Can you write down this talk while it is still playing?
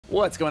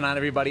What's going on,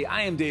 everybody?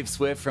 I am Dave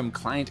Swift from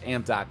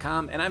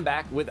ClientAmp.com, and I'm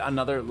back with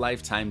another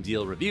lifetime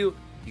deal review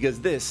because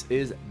this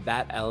is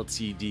That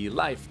LTD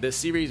Life, the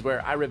series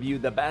where I review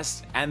the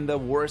best and the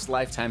worst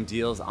lifetime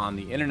deals on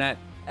the internet.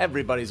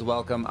 Everybody's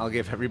welcome. I'll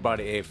give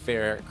everybody a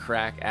fair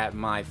crack at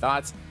my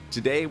thoughts.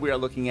 Today, we are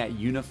looking at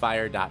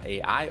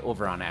Unifire.ai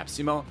over on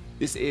AppSumo.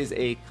 This is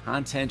a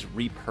content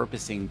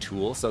repurposing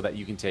tool so that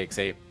you can take,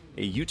 say,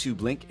 a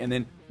YouTube link and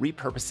then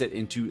repurpose it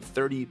into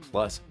 30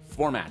 plus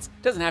formats.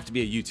 It doesn't have to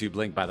be a YouTube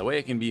link, by the way.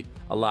 It can be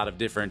a lot of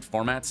different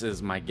formats.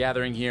 As my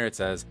gathering here, it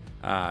says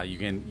you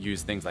can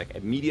use things like a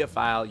media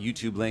file,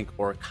 YouTube link,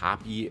 or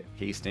copy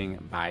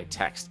pasting by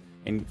text.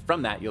 And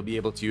from that, you'll be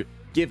able to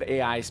give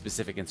AI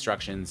specific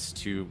instructions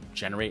to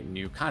generate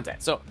new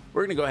content. So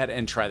we're gonna go ahead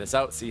and try this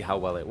out, see how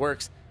well it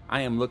works.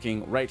 I am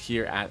looking right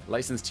here at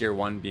license tier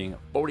 1 being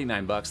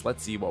 49 bucks.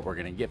 Let's see what we're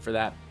gonna get for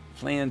that.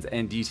 Plans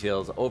and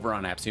details over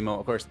on AppSumo.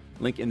 Of course,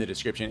 link in the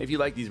description. If you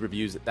like these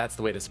reviews, that's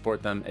the way to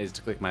support them, is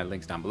to click my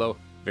links down below.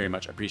 Very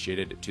much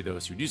appreciated to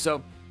those who do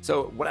so.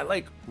 So what I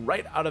like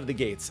right out of the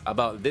gates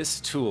about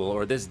this tool,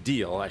 or this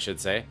deal, I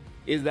should say,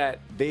 is that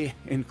they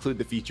include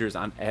the features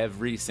on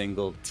every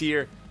single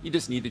tier. You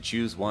just need to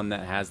choose one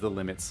that has the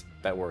limits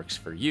that works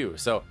for you.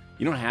 So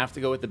you don't have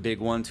to go with the big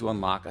one to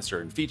unlock a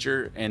certain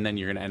feature, and then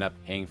you're gonna end up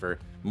paying for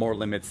more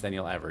limits than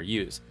you'll ever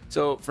use.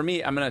 So for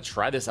me, I'm gonna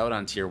try this out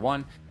on tier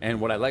 1.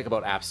 And what I like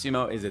about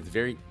AppSumo is it's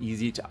very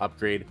easy to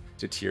upgrade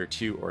to tier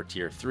 2 or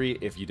tier 3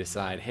 if you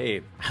decide,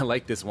 hey, I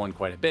like this one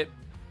quite a bit.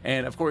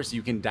 And of course,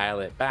 you can dial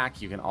it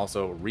back. You can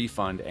also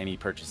refund any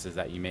purchases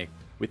that you make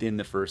within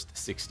the first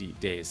 60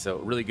 days. So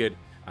really good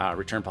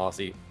return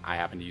policy. I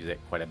happen to use it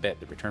quite a bit,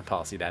 the return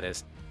policy that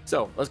is.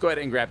 So let's go ahead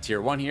and grab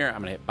tier 1 here.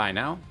 I'm gonna hit buy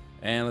now,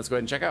 and let's go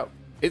ahead and check out.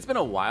 It's been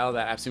a while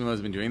that AppSumo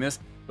has been doing this,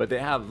 but they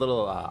have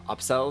little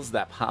upsells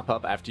that pop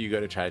up after you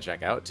go to try to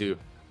check out to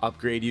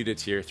upgrade you to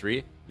tier 3.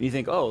 And you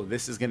think, oh,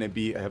 this is gonna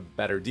be a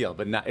better deal,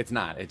 but it's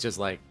not. It's just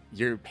like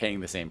you're paying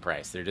the same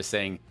price. They're just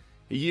saying,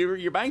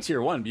 you're buying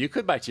tier 1, but you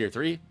could buy tier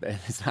 3.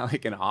 It's not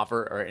like an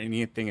offer or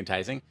anything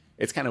enticing.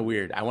 It's kind of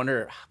weird. I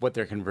wonder what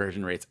their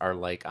conversion rates are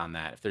like on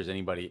that. If there's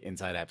anybody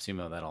inside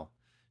AppSumo that'll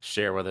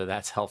share whether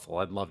that's helpful,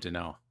 I'd love to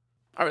know.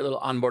 All right, little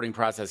onboarding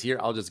process here.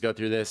 I'll just go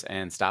through this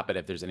and stop it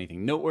if there's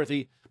anything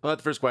noteworthy. But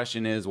the first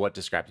question is, what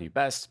describes me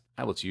best?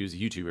 I will choose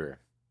YouTuber.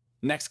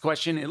 Next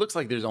question, it looks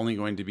like there's only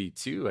going to be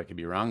 2. I could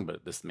be wrong,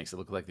 but this makes it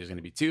look like there's going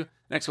to be 2.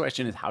 Next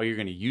question is how you're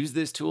going to use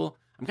this tool.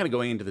 I'm kind of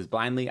going into this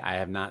blindly. I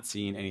have not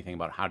seen anything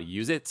about how to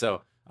use it.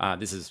 So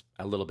this is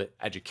a little bit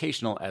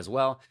educational as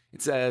well.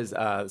 It says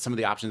some of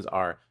the options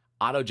are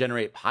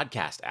auto-generate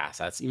podcast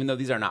assets. Even though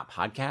these are not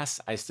podcasts,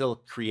 I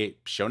still create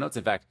show notes.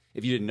 In fact,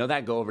 if you didn't know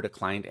that, go over to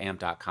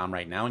ClientAmp.com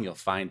right now and you'll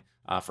find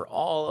for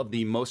all of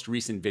the most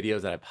recent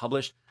videos that I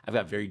published, I've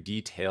got very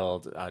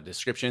detailed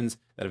descriptions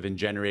that have been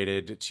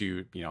generated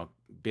to,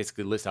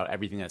 basically list out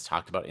everything that's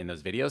talked about in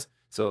those videos.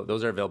 So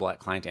those are available at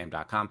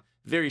ClientAmp.com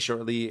very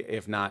shortly,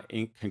 if not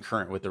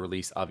concurrent with the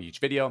release of each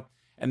video.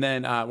 And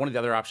then one of the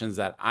other options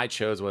that I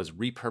chose was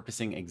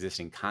repurposing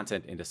existing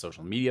content into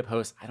social media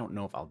posts. I don't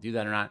know if I'll do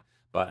that or not,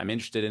 but I'm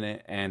interested in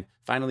it. And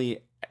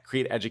finally,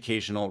 create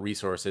educational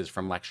resources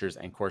from lectures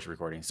and course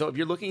recordings. So if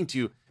you're looking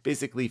to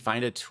basically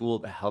find a tool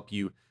to help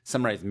you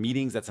summarize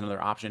meetings, that's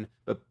another option,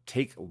 but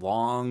take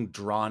long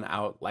drawn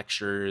out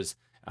lectures,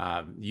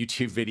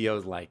 YouTube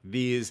videos like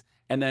these,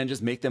 and then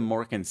just make them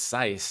more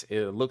concise.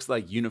 It looks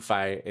like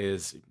Unifire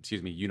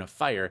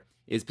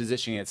is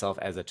positioning itself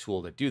as a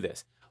tool to do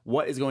this.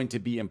 What is going to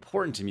be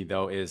important to me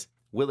though is,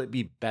 will it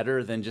be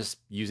better than just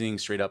using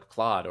straight up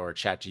Claude or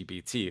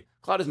ChatGPT?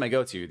 Claude is my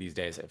go-to these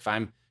days. If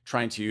I'm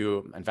trying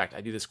to, in fact,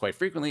 I do this quite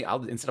frequently,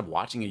 instead of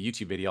watching a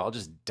YouTube video, I'll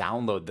just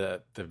download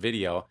the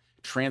video,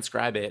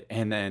 transcribe it,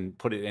 and then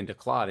put it into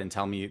Claude and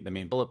tell me the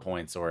main bullet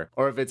points. Or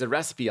if it's a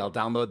recipe, I'll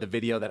download the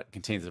video that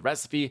contains the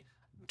recipe,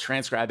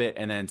 transcribe it,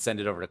 and then send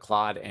it over to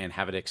Claude and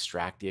have it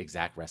extract the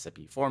exact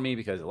recipe for me,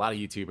 because a lot of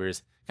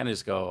YouTubers kind of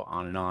just go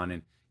on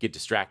and get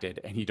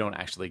distracted and you don't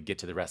actually get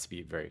to the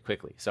recipe very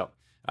quickly. So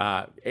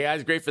AI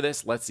is great for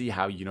this. Let's see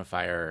how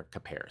Unifire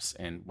compares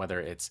and whether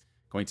it's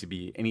going to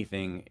be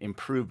anything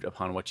improved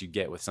upon what you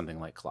get with something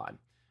like Claude.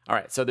 All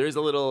right, so there's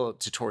a little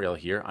tutorial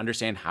here.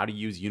 Understand how to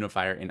use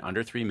Unifire in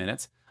under 3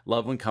 minutes.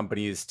 Love when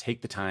companies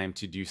take the time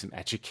to do some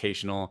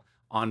educational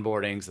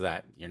onboarding so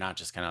that you're not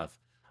just kind of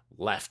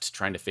left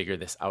trying to figure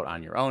this out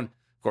on your own.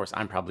 Of course,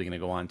 I'm probably gonna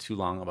go on too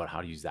long about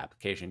how to use the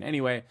application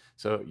anyway,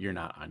 so you're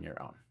not on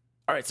your own.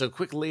 All right, so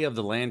quick lay of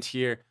the land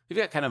here. We've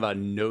got kind of a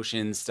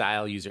Notion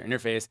style user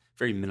interface,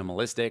 very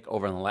minimalistic.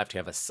 Over on the left, you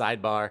have a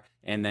sidebar,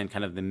 and then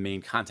kind of the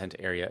main content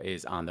area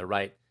is on the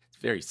right.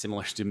 It's very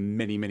similar to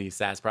many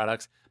SaaS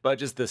products, but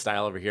just the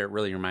style over here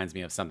really reminds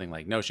me of something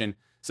like Notion.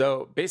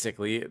 So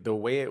basically, the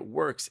way it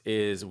works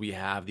is we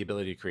have the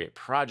ability to create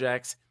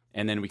projects,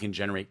 and then we can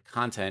generate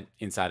content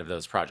inside of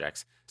those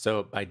projects.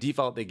 So by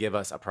default, they give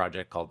us a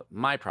project called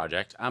My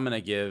Project. I'm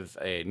gonna give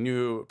a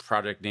new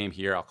project name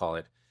here. I'll call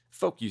it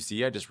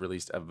FolkUC. I just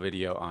released a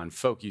video on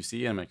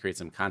FolkUC, and I'm gonna create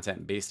some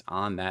content based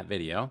on that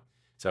video.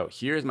 So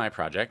here's my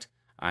project.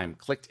 I'm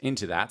clicked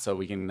into that. So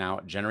we can now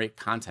generate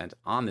content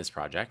on this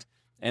project.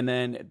 And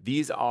then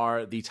these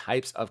are the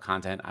types of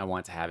content I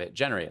want to have it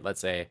generate.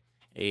 Let's say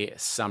a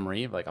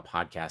summary, like a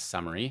podcast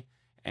summary.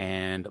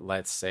 And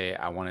let's say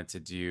I wanted to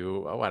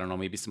do, I don't know,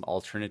 maybe some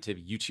alternative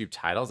YouTube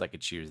titles. I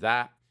could choose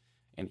that.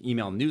 An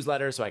email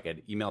newsletter, so I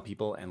could email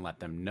people and let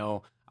them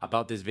know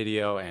about this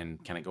video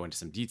and kind of go into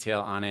some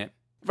detail on it.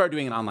 If I were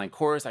doing an online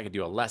course, I could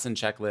do a lesson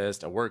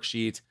checklist, a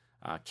worksheet,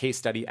 case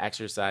study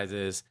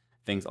exercises,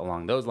 things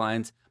along those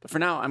lines. But for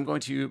now,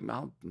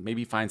 I'll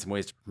maybe find some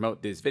ways to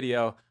promote this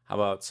video. How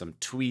about some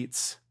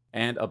tweets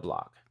and a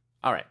blog?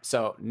 All right,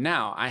 so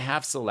now I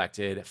have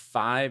selected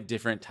 5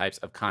 different types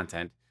of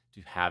content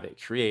to have it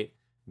create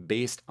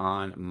based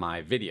on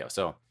my video.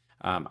 So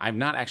I've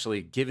not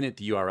actually given it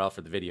the URL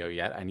for the video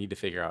yet. I need to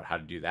figure out how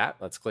to do that.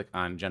 Let's click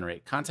on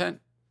generate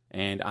content.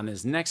 And on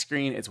this next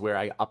screen, it's where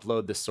I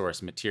upload the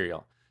source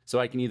material. So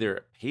I can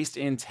either paste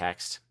in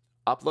text,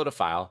 upload a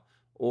file,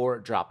 or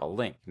drop a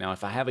link. Now,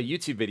 if I have a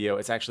YouTube video,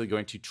 it's actually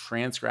going to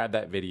transcribe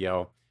that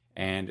video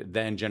and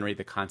then generate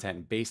the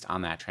content based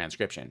on that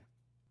transcription.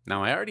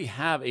 Now, I already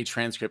have a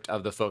transcript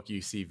of the Folk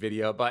You See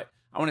video, but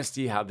I want to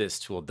see how this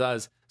tool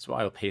does. So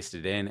I will paste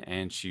it in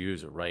and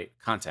choose write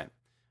content.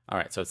 All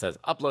right, so it says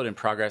upload in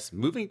progress,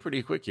 moving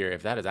pretty quick here.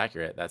 If that is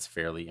accurate, that's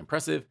fairly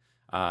impressive.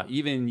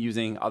 Even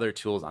using other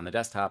tools on the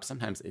desktop,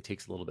 sometimes it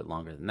takes a little bit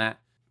longer than that.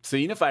 So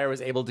Unifire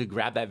was able to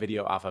grab that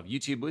video off of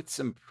YouTube with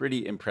some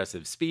pretty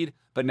impressive speed,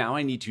 but now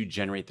I need to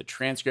generate the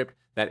transcript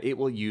that it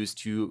will use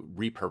to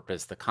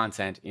repurpose the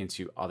content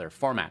into other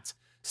formats.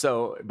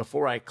 So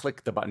before I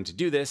click the button to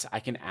do this,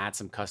 I can add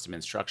some custom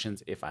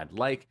instructions if I'd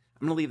like.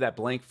 I'm gonna leave that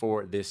blank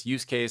for this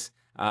use case.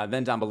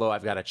 Then down below,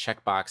 I've got a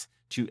checkbox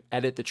to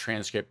edit the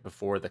transcript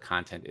before the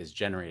content is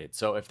generated.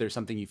 So if there's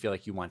something you feel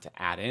like you want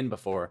to add in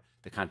before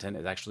the content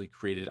is actually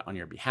created on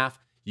your behalf,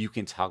 you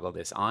can toggle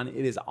this on.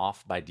 It is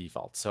off by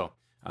default. So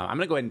I'm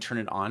gonna go ahead and turn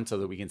it on so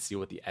that we can see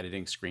what the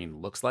editing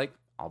screen looks like,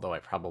 although I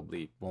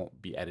probably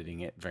won't be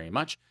editing it very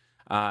much.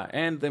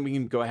 And then we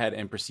can go ahead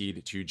and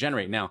proceed to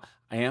generate. Now,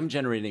 I am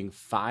generating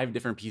 5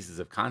 different pieces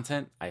of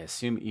content. I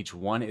assume each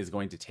one is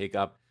going to take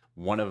up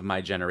one of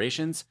my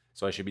generations.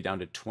 So I should be down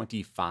to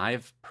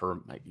 25 per,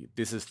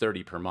 this is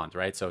 30 per month,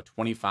 right? So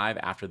 25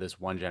 after this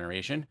one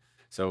generation.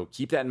 So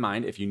keep that in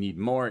mind. If you need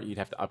more, you'd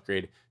have to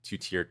upgrade to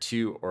tier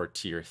 2 or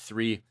tier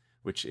 3,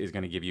 which is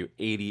going to give you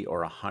 80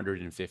 or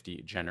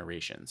 150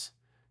 generations.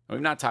 Now,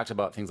 we've not talked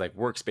about things like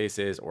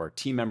workspaces or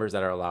team members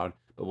that are allowed,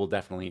 but we'll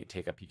definitely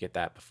take a peek at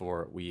that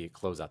before we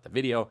close out the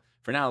video.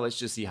 For now, let's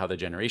just see how the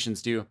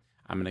generations do.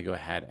 I'm going to go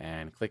ahead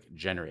and click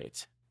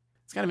generate.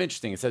 It's kind of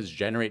interesting. It says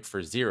generate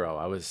for 0.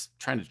 I was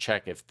trying to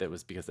check if that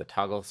was because the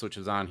toggle switch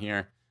was on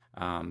here,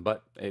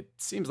 but it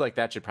seems like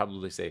that should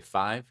probably say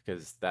 5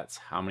 because that's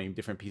how many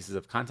different pieces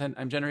of content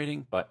I'm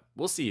generating, but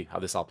we'll see how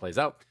this all plays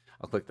out.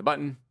 I'll click the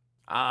button.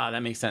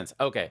 That makes sense.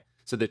 Okay,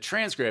 so the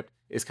transcript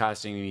is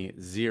costing me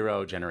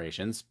 0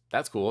 generations.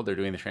 That's cool. They're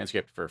doing the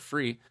transcript for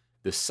free.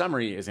 The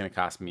summary is going to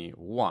cost me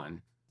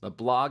 1. The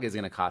blog is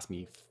going to cost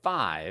me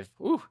 5.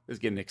 Ooh, this is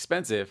getting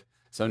expensive.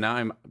 So now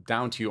I'm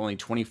down to only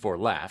 24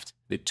 left.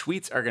 The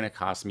tweets are going to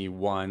cost me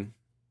 1.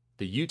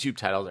 The YouTube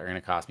titles are going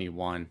to cost me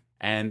 1.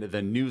 And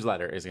the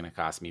newsletter is going to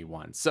cost me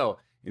 1. So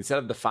instead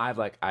of the 5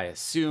 like I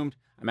assumed,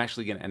 I'm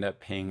actually going to end up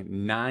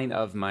paying 9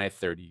 of my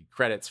 30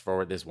 credits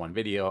for this one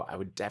video. I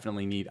would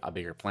definitely need a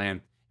bigger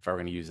plan if I were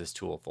going to use this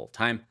tool full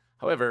time.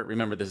 However,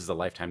 remember this is a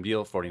lifetime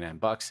deal, 49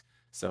 bucks.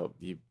 So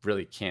you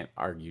really can't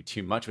argue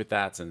too much with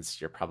that since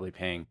you're probably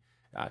paying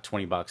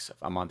 20 bucks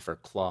a month for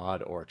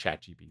Claude or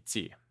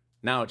ChatGPT.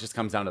 Now it just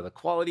comes down to the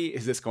quality.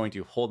 Is this going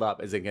to hold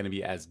up? Is it going to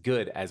be as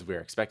good as we're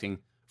expecting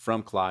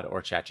from Claude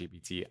or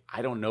ChatGPT?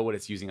 I don't know what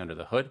it's using under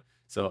the hood,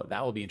 so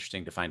that will be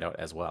interesting to find out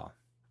as well.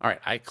 All right,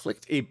 I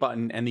clicked a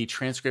button and the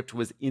transcript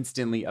was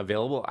instantly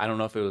available. I don't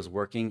know if it was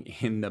working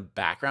in the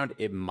background.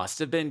 It must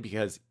have been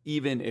because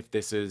even if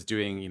this is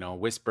doing,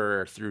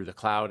 Whisper through the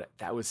cloud,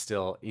 that was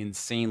still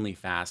insanely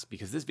fast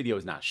because this video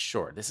is not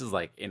short. This is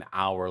like an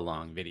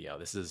hour-long video.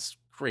 This is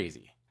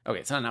crazy.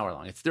 Okay, it's not an hour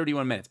long. It's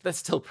 31 minutes, but that's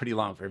still pretty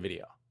long for a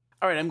video.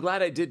 All right, I'm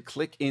glad I did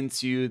click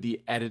into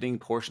the editing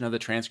portion of the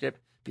transcript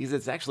because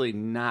it's actually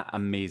not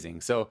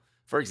amazing. So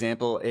for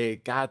example,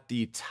 it got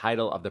the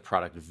title of the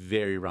product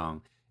very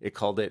wrong. It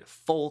called it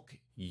Folk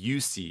You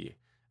See,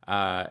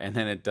 and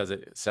then it does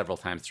it several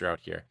times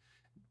throughout here.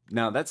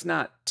 Now that's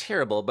not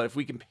terrible, but if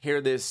we compare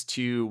this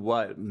to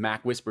what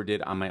Mac Whisper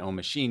did on my own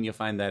machine, you'll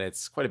find that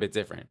it's quite a bit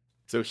different.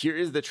 So here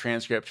is the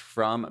transcript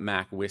from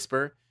Mac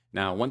Whisper.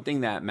 Now, one thing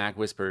that Mac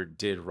Whisper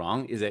did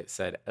wrong is it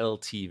said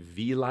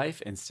LTV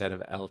Life instead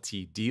of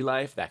LTD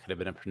Life. That could have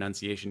been a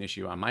pronunciation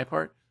issue on my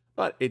part,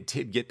 but it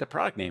did get the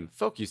product name,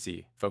 Folk You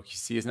See. Folk You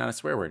See is not a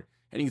swear word.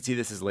 And you can see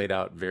this is laid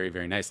out very,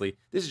 very nicely.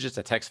 This is just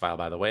a text file,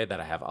 by the way, that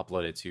I have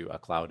uploaded to a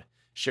cloud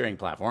sharing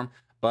platform.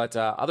 But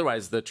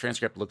otherwise, the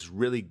transcript looks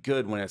really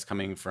good when it's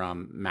coming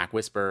from Mac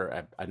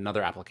Whisper,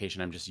 another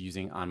application I'm just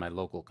using on my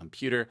local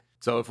computer.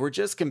 So if we're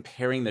just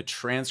comparing the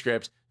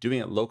transcript, doing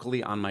it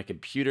locally on my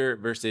computer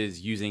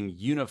versus using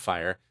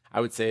Unifire, I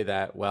would say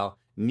that, well,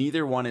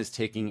 Neither one is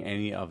taking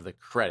any of the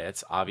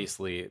credits.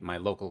 Obviously, my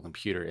local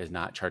computer is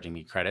not charging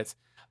me credits,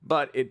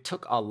 but it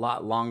took a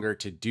lot longer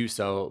to do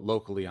so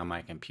locally on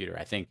my computer.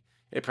 I think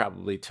it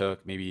probably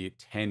took maybe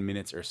 10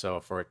 minutes or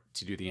so for it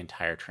to do the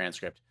entire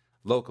transcript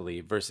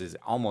locally versus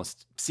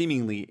almost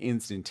seemingly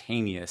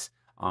instantaneous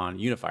on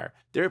Unifire.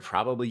 They're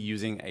probably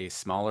using a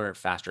smaller,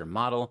 faster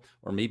model,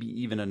 or maybe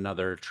even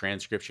another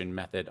transcription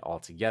method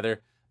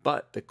altogether,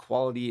 but the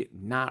quality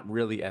not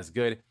really as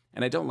good.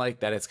 And I don't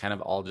like that it's kind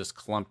of all just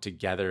clumped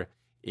together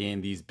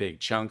in these big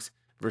chunks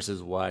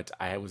versus what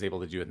I was able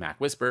to do with Mac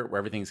Whisper, where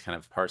everything's kind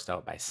of parsed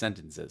out by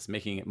sentences,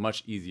 making it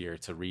much easier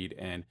to read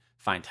and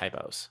find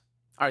typos.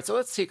 All right, so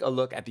let's take a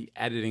look at the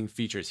editing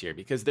features here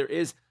because there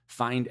is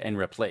find and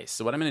replace.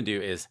 So what I'm going to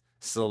do is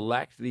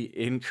select the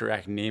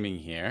incorrect naming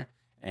here,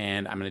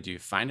 and I'm going to do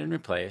find and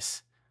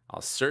replace. I'll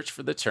search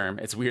for the term.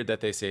 It's weird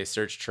that they say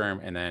search term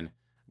and then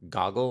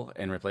goggle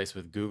and replace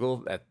with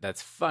Google.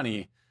 That's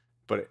funny,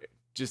 but it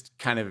just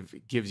kind of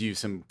gives you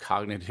some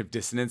cognitive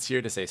dissonance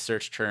here to say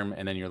search term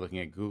and then you're looking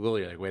at Google.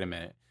 You're like, wait a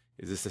minute,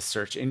 is this a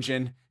search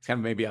engine? It's kind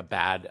of maybe a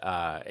bad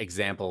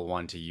example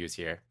one to use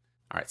here.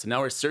 All right, so now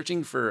we're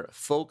searching for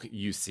folk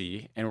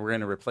UC and we're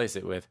going to replace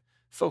it with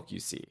folk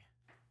UC.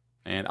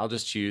 And I'll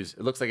just choose,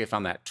 it looks like I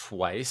found that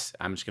twice.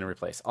 I'm just going to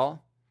replace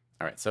all.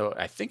 All right, so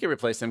I think it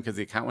replaced them because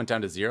the account went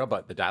down to 0,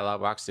 but the dialog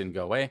box didn't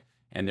go away.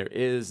 And there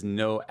is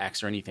no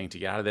X or anything to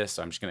get out of this.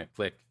 So I'm just going to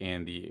click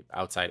in the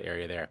outside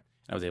area there.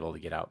 And I was able to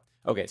get out.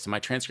 Okay, so my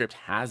transcript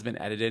has been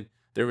edited.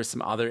 There was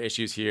some other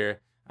issues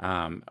here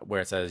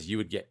where it says you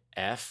would get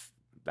F.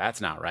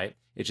 That's not right.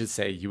 It should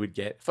say you would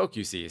get folk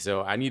UC.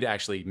 So I need to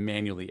actually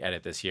manually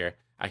edit this here.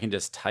 I can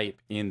just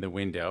type in the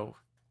window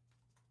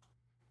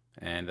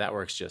and that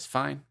works just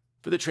fine.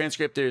 For the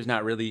transcript, there's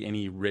not really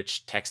any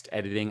rich text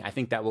editing. I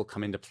think that will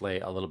come into play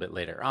a little bit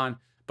later on.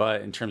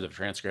 But in terms of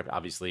transcript,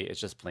 obviously, it's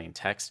just plain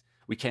text.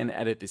 We can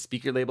edit the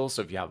speaker labels.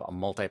 So if you have a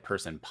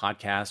multi-person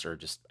podcast or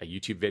just a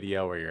YouTube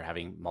video where you're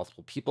having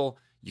multiple people,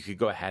 you could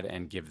go ahead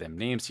and give them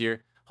names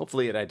here.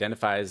 Hopefully it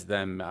identifies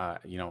them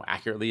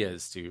accurately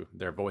as to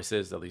their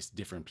voices, at least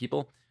different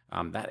people.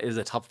 That is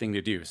a tough thing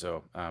to do.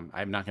 So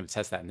I'm not going to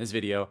test that in this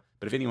video.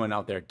 But if anyone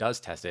out there does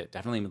test it,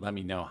 definitely let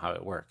me know how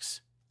it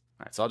works.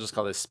 All right, so I'll just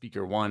call this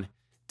speaker 1,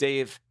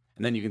 Dave.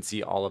 And then you can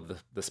see all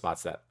of the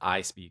spots that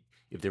I speak.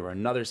 If there were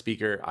another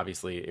speaker,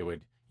 obviously it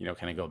would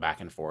kind of go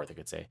back and forth. It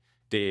could say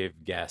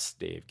Dave,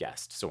 guest,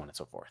 so on and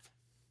so forth.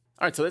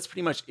 All right, so that's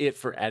pretty much it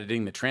for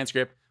editing the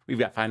transcript. We've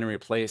got find and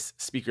replace,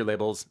 speaker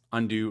labels,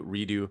 undo,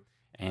 redo,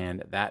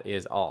 and that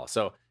is all.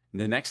 So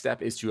the next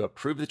step is to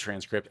approve the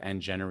transcript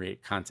and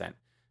generate content.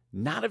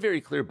 Not a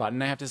very clear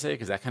button, I have to say,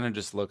 because that kind of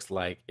just looks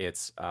like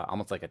it's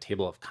almost like a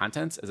table of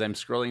contents as I'm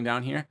scrolling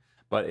down here,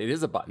 but it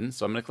is a button.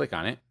 So I'm going to click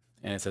on it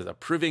and it says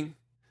approving.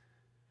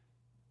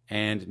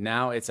 And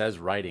now it says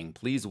writing.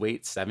 Please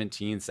wait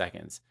 17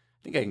 seconds.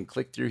 I think I can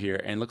click through here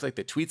and it looks like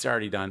the tweets are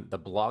already done. The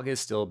blog is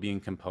still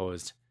being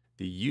composed.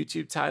 The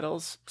YouTube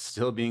titles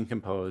still being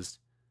composed.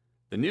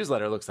 The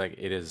newsletter looks like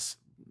it is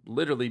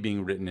literally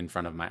being written in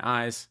front of my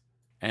eyes,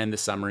 and the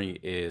summary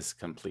is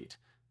complete.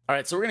 All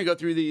right, so we're gonna go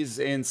through these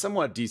in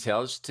somewhat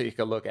detail, just take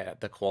a look at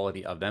the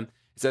quality of them.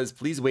 It says,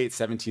 please wait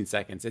 17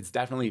 seconds. It's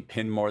definitely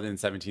pinned more than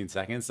 17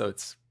 seconds, so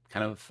it's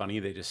kind of funny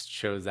they just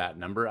chose that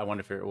number. I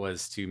wonder if it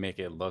was to make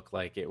it look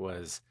like it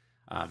was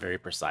very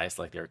precise,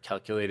 like they were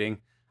calculating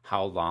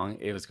how long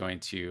it was going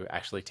to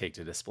actually take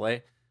to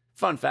display.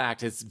 Fun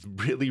fact, it's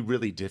really,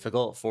 really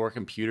difficult for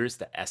computers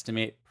to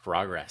estimate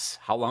progress,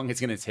 how long it's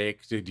going to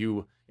take to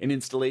do an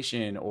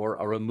installation or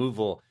a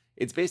removal.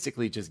 It's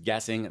basically just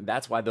guessing.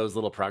 That's why those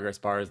little progress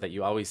bars that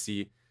you always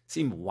see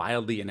seem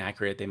wildly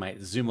inaccurate. They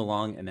might zoom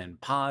along and then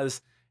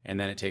pause, and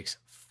then it takes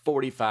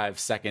 45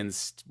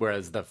 seconds,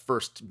 whereas the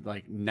first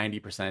like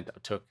 90%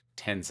 took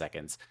 10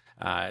 seconds.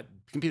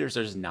 Computers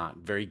are just not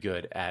very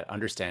good at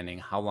understanding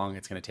how long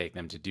it's going to take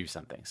them to do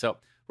something. So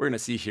we're going to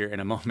see here in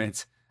a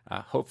moment,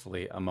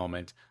 hopefully a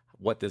moment,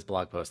 what this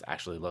blog post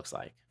actually looks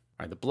like.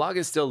 All right, the blog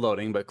is still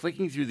loading, but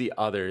clicking through the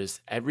others,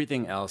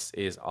 everything else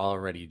is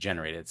already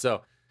generated.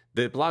 So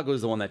the blog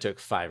was the one that took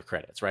 5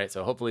 credits, right?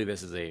 So hopefully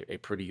this is a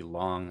pretty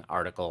long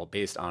article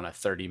based on a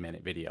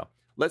 30-minute video.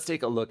 Let's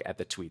take a look at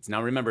the tweets.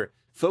 Now remember,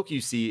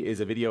 FolkUC is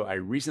a video I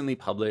recently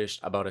published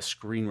about a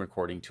screen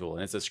recording tool.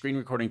 And it's a screen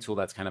recording tool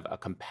that's kind of a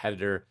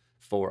competitor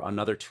for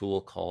another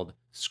tool called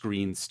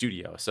Screen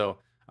Studio. So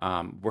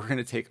we're going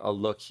to take a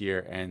look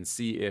here and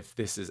see if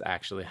this is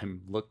actually,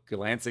 I'm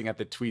glancing at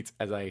the tweets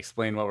as I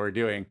explain what we're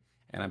doing,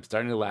 and I'm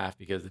starting to laugh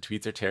because the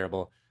tweets are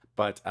terrible.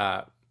 But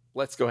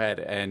let's go ahead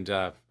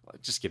and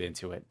just get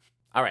into it.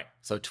 All right,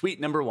 so tweet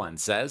number 1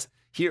 says,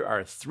 here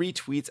are 3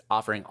 tweets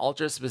offering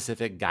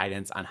ultra-specific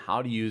guidance on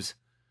how to use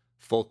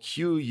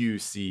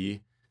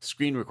FolkUC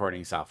screen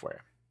recording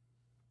software.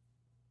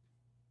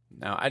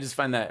 Now, I just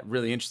find that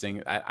really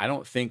interesting. I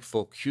don't think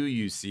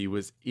FolkUC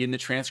was in the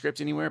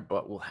transcript anywhere,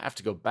 but we'll have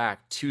to go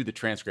back to the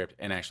transcript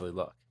and actually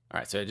look. All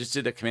right, so I just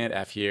did a Command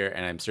F here,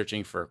 and I'm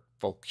searching for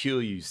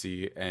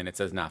FolkUC, and it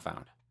says not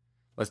found.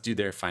 Let's do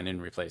their find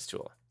and replace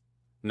tool.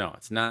 No,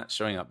 it's not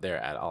showing up there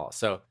at all.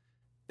 So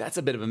That's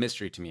a bit of a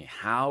mystery to me.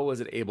 How was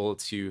it able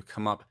to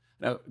come up?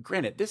 Now,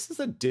 granted, this is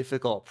a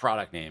difficult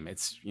product name.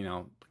 It's,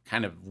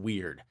 kind of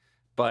weird,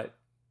 but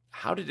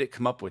how did it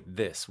come up with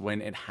this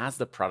when it has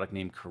the product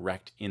name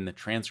correct in the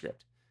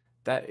transcript?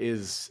 That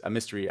is a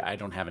mystery I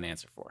don't have an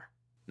answer for.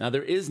 Now,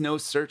 there is no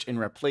search and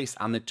replace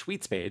on the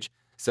tweets page.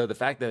 So the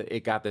fact that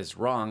it got this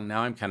wrong,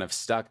 now I'm kind of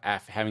stuck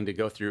after having to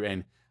go through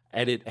and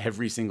edit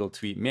every single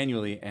tweet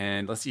manually.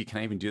 And let's see, can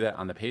I even do that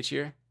on the page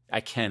here?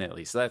 I can at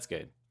least, so that's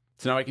good.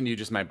 So now I can do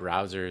just my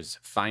browser's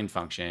find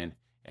function,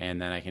 and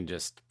then I can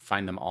just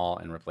find them all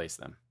and replace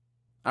them.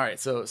 All right,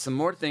 so some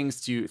more things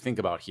to think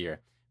about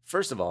here.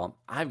 First of all,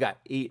 I've got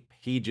 8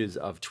 pages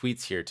of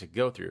tweets here to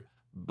go through,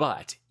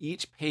 but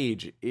each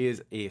page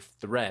is a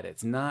thread.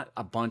 It's not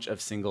a bunch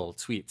of single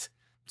tweets.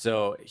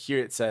 So here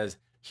it says,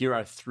 here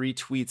are 3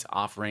 tweets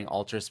offering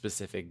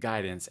ultra-specific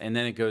guidance, and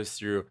then it goes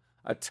through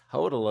a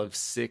total of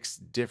 6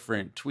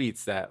 different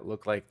tweets that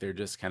look like they're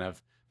just kind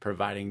of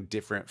providing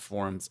different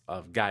forms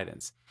of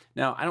guidance.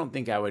 Now, I don't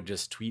think I would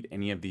just tweet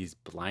any of these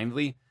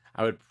blindly.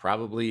 I would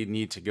probably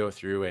need to go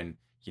through and,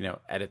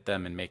 edit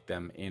them and make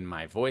them in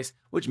my voice,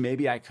 which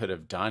maybe I could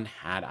have done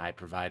had I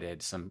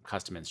provided some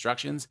custom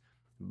instructions.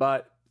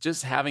 But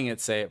just having it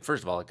say,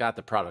 first of all, it got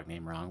the product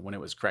name wrong when it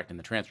was correct in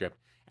the transcript.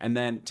 And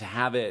then to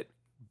have it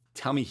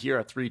tell me here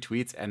are 3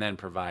 tweets and then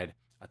provide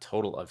a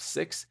total of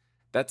 6,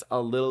 that's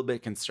a little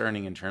bit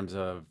concerning in terms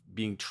of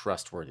being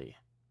trustworthy.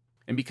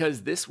 And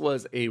because this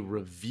was a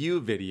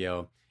review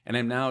video and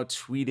I'm now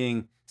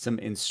tweeting some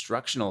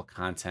instructional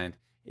content,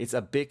 it's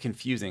a bit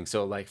confusing.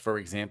 So like, for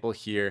example,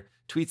 here,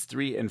 tweets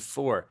 3 and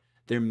 4,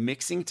 they're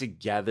mixing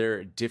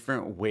together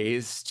different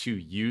ways to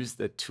use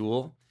the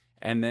tool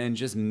and then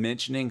just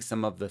mentioning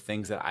some of the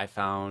things that I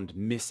found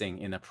missing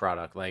in the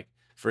product. Like,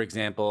 for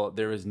example,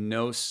 there is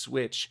no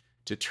switch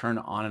to turn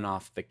on and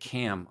off the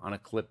cam on a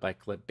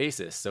clip-by-clip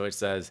basis. So it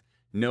says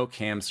no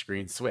cam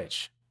screen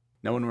switch.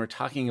 Now, when we're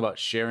talking about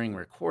sharing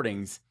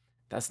recordings,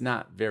 that's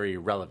not very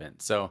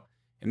relevant. So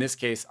in this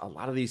case, a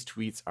lot of these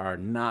tweets are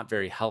not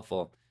very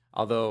helpful,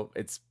 although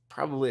it's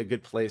probably a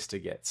good place to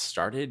get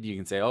started. You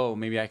can say, oh,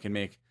 maybe I can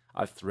make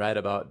a thread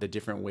about the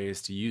different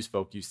ways to use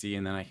FocusC,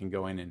 and then I can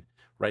go in and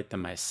write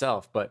them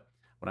myself. But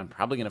what I'm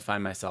probably going to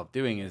find myself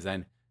doing is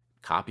then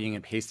copying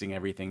and pasting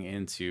everything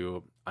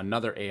into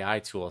another AI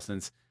tool,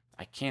 since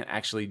I can't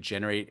actually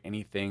generate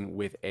anything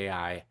with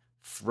AI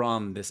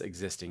from this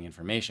existing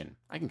information.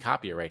 I can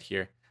copy it right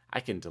here. I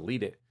can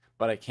delete it,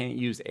 but I can't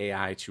use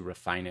AI to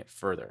refine it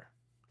further.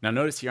 Now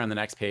notice here on the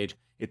next page,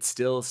 it's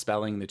still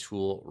spelling the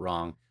tool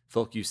wrong.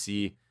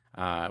 FocusC,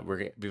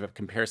 we have a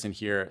comparison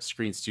here,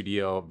 Screen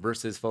Studio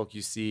versus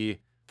FocusC,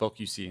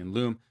 FocusC and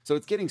Loom. So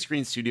it's getting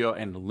Screen Studio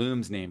and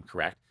Loom's name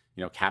correct,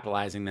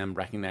 capitalizing them,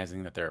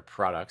 recognizing that they're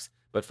products,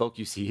 but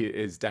FocusC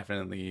is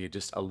definitely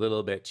just a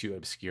little bit too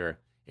obscure.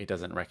 It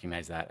doesn't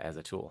recognize that as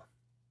a tool.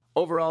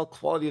 Overall,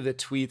 quality of the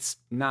tweets,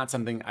 not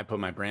something I put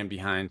my brand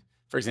behind.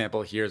 For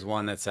example, here's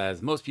one that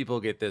says, most people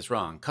get this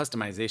wrong.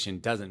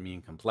 Customization doesn't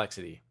mean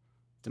complexity.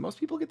 Do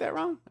most people get that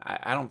wrong?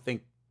 I don't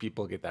think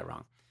people get that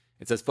wrong.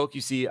 It says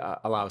FocusC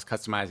allows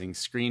customizing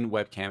screen,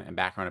 webcam, and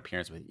background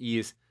appearance with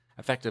ease.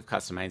 Effective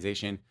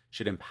customization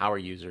should empower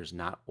users,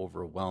 not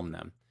overwhelm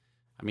them.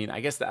 I mean,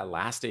 I guess that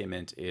last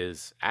statement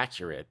is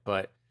accurate,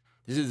 but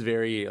this is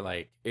very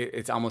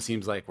it almost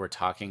seems like we're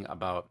talking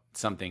about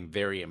something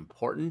very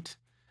important,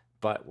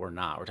 but we're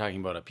not. We're talking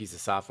about a piece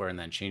of software and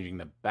then changing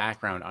the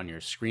background on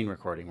your screen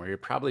recording where you're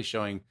probably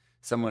showing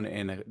someone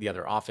in the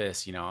other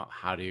office,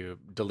 how to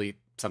delete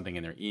something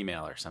in their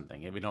email or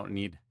something. We don't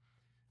need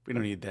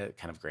that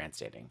kind of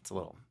grandstanding. It's a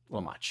little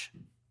much.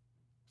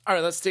 All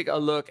right, let's take a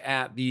look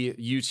at the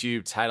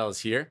YouTube titles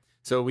here.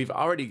 So we've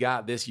already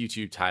got this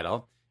YouTube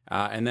title,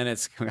 and then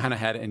it's gone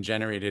ahead and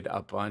generated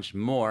a bunch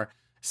more,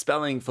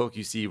 spelling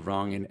FocusC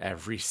wrong in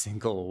every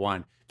single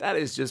one. That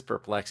is just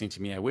perplexing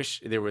to me. I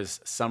wish there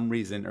was some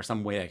reason or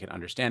some way I could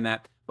understand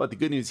that. But the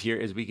good news here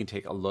is we can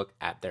take a look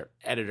at their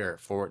editor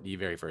for the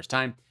very first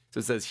time. So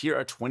it says, here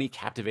are 20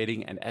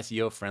 captivating and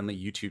SEO-friendly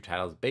YouTube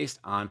titles based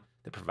on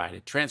the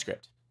provided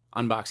transcript.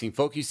 Unboxing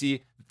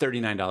FocusC,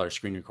 $39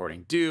 screen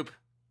recording dupe.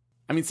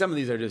 I mean, some of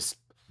these are just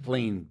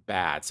plain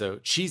bad. So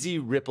cheesy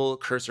ripple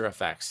cursor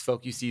effects,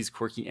 FocusC's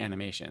quirky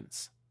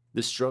animations.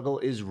 The struggle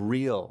is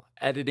real,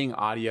 editing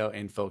audio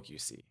in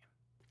FocusC.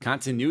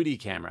 Continuity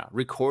camera,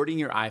 recording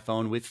your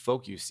iPhone with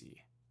FocusC.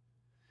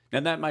 Now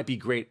that might be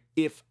great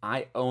if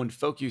I owned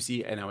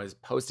FocusC and I was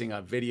posting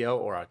a video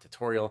or a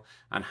tutorial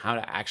on how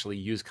to actually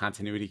use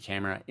continuity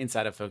camera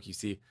inside of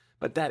FocusC,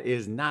 but that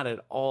is not at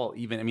all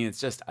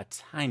it's just a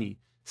tiny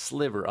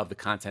sliver of the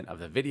content of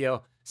the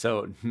video,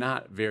 so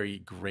not very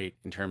great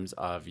in terms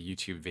of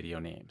YouTube video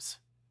names.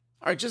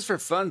 All right, just for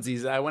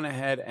funsies, I went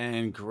ahead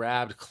and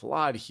grabbed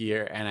Claude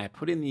here and I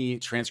put in the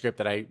transcript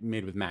that I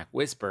made with Mac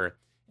Whisper,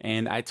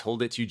 and I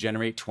told it to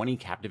generate 20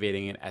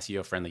 captivating and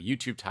SEO-friendly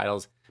YouTube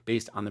titles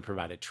based on the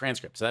provided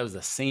transcript. So that was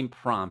the same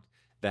prompt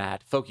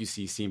that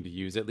FocusC seemed to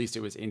use, at least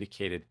it was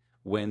indicated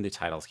when the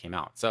titles came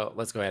out. So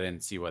let's go ahead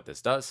and see what this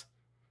does.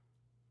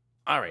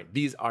 All right,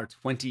 these are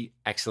 20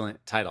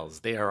 excellent titles.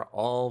 They are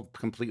all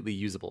completely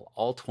usable,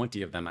 all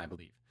 20 of them, I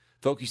believe.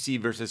 Focusy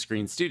versus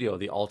Screen Studio,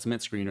 the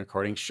ultimate screen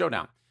recording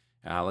showdown.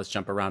 Let's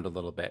jump around a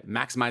little bit.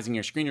 Maximizing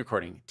your screen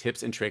recording,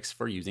 tips and tricks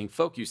for using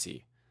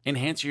Focusy.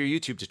 Enhance your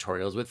YouTube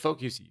tutorials with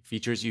Focusy,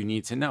 features you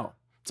need to know.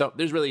 So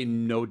there's really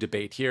no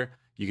debate here.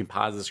 You can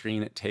pause the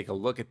screen, take a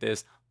look at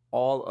this.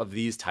 All of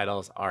these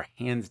titles are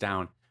hands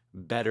down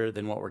better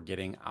than what we're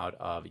getting out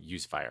of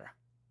Unifire.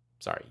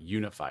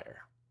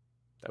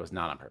 That was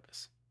not on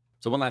purpose.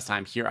 So one last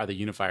time, here are the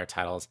Unifire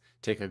titles.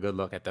 Take a good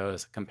look at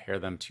those, compare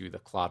them to the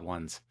Claude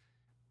ones.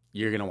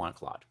 You're gonna want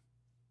Claude.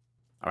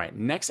 All right,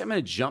 next I'm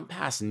gonna jump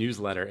past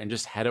newsletter and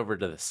just head over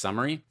to the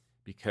summary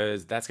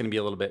because that's gonna be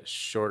a little bit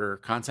shorter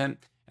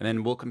content. And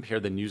then we'll compare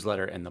the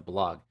newsletter and the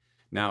blog.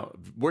 Now,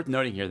 worth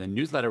noting here, the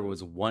newsletter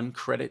was 1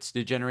 credit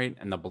to generate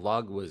and the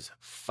blog was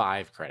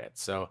 5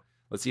 credits. So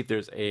let's see if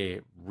there's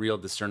a real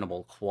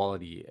discernible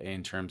quality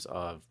in terms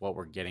of what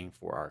we're getting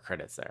for our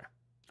credits there.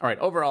 All right,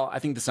 overall, I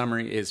think the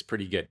summary is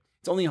pretty good.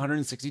 It's only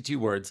 162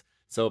 words,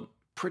 so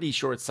pretty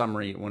short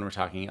summary when we're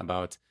talking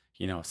about,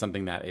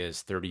 something that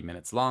is 30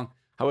 minutes long.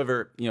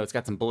 However, it's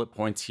got some bullet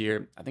points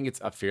here. I think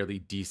it's a fairly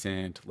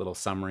decent little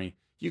summary.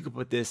 You could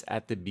put this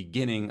at the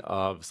beginning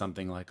of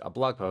something like a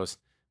blog post,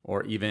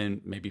 or even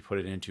maybe put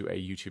it into a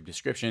YouTube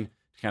description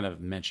to kind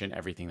of mention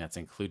everything that's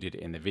included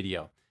in the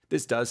video.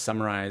 This does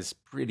summarize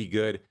pretty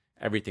good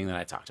everything that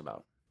I talked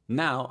about.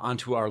 Now,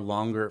 onto our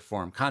longer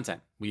form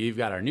content. We've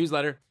got our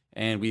newsletter,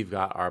 and we've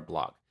got our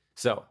blog.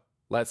 So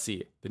let's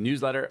see. The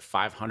newsletter,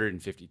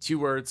 552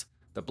 words.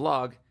 The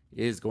blog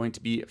is going to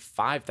be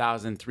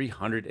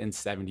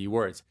 5,370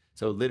 words.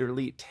 So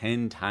literally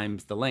 10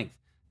 times the length.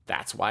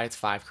 That's why it's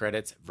 5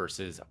 credits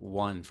versus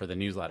 1 for the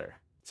newsletter.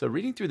 So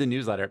reading through the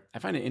newsletter, I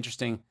find it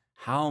interesting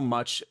how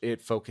much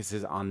it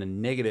focuses on the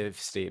negative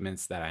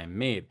statements that I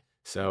made.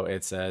 So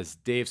it says,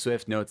 Dave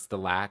Swift notes the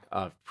lack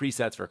of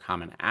presets for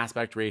common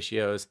aspect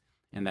ratios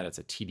and that it's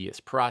a tedious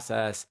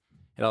process.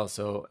 It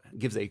also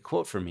gives a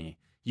quote from me.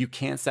 You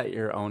can't set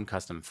your own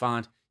custom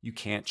font. You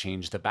can't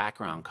change the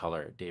background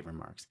color, Dave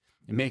remarks.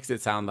 It makes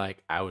it sound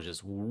like I was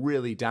just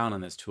really down on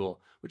this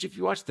tool, which if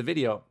you watch the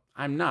video,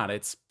 I'm not.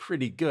 It's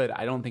pretty good.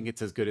 I don't think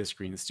it's as good as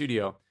Screen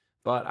Studio,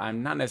 but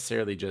I'm not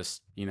necessarily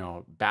just,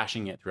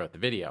 bashing it throughout the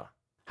video.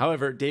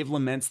 However, Dave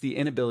laments the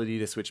inability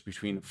to switch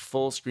between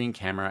full screen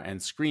camera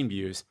and screen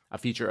views, a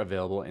feature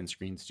available in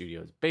Screen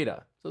Studio's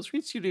beta. So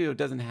Screen Studio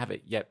doesn't have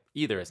it yet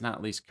either. It's not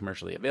at least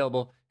commercially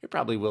available. It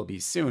probably will be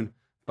soon,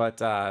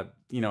 but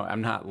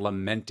I'm not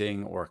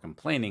lamenting or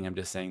complaining. I'm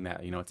just saying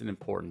that, it's an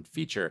important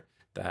feature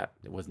that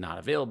was not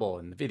available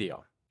in the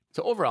video.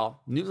 So overall,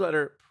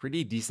 newsletter,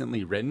 pretty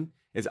decently written.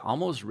 It's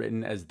almost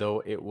written as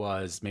though it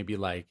was maybe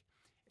like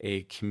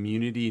a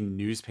community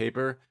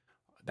newspaper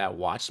that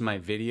watched my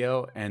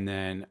video and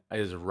then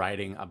is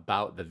writing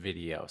about the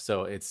video.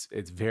 So it's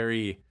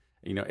very,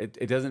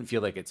 it doesn't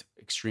feel like it's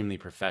extremely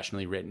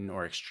professionally written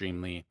or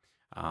extremely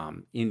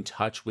in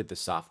touch with the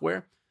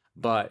software,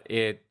 but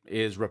it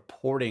is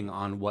reporting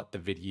on what the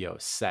video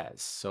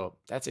says. So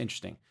that's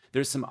interesting.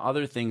 There's some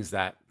other things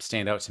that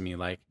stand out to me,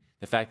 like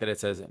the fact that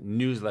it says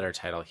newsletter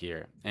title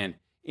here and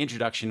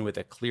introduction with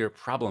a clear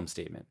problem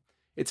statement.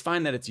 It's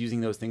fine that it's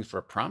using those things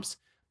for prompts,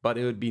 but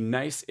it would be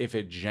nice if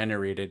it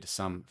generated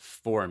some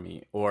for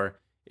me, or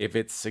if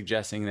it's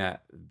suggesting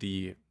that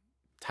the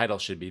title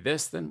should be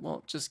this, then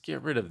well, just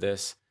get rid of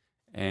this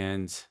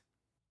and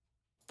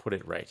put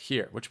it right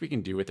here, which we can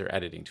do with their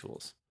editing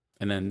tools.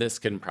 And then this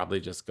can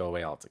probably just go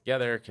away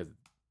altogether because it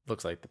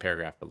looks like the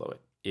paragraph below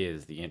it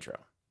is the intro.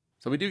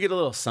 So we do get a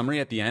little summary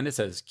at the end. It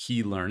says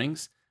key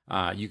learnings.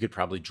 You could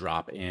probably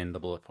drop in the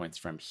bullet points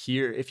from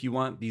here if you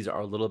want. These are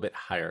a little bit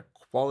higher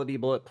quality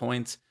bullet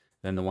points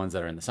than the ones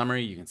that are in the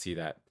summary. You can see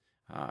that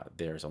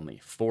there's only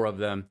 4 of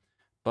them.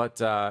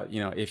 But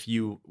if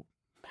you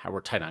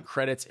were tight on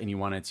credits and you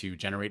wanted to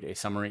generate a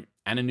summary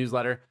and a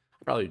newsletter,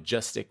 I'd probably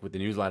just stick with the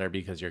newsletter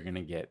because you're going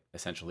to get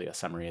essentially a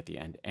summary at the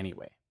end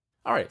anyway.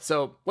 All right,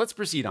 so let's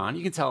proceed on.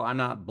 You can tell I'm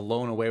not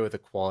blown away with the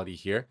quality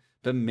here,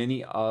 but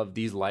many of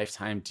these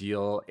lifetime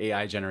deal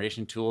AI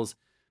generation tools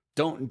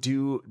don't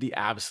do the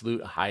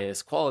absolute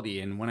highest quality.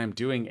 And when I'm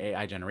doing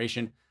AI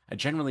generation, I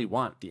generally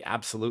want the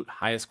absolute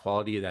highest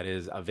quality that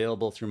is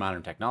available through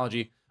modern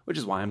technology, which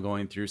is why I'm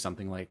going through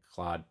something like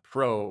Claude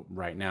Pro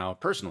right now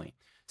personally.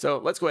 So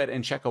let's go ahead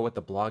and check out what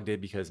the blog did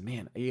because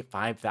man, a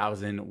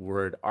 5,000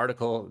 word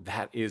article,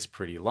 that is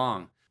pretty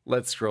long.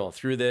 Let's scroll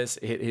through this.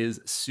 It is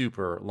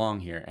super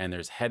long here and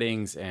there's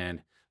headings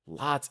and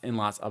lots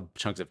of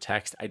chunks of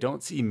text. I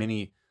don't see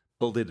many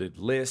bulleted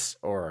lists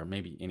or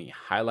maybe any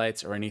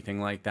highlights or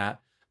anything like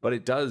that, but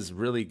it does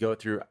really go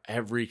through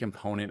every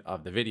component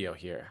of the video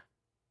here.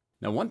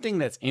 Now, one thing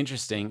that's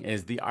interesting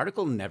is the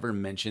article never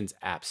mentions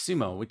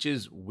AppSumo, which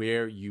is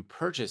where you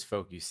purchase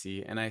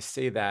Focusy, and I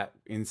say that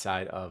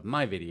inside of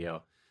my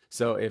video.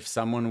 So if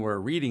someone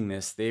were reading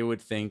this, they would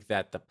think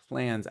that the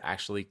plans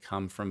actually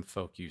come from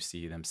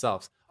Focusy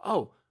themselves.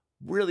 Oh,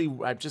 really,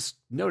 I've just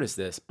noticed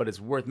this, but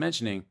it's worth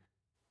mentioning.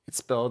 It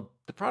spelled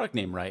the product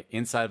name right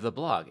inside of the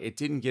blog. It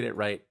didn't get it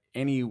right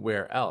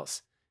anywhere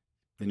else.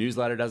 The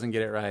newsletter doesn't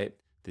get it right.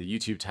 The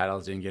YouTube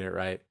titles didn't get it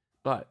right.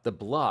 But the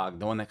blog,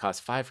 the one that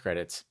costs 5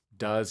 credits,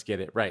 does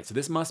get it right. So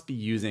this must be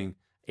using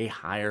a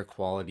higher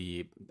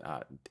quality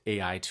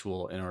AI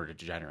tool in order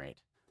to generate.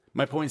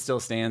 My point still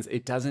stands.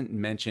 It doesn't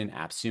mention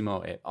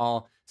AppSumo at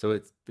all. So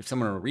if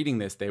someone were reading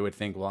this, they would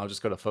think, well, I'll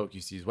just go to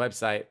FocusU's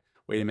website.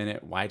 Wait a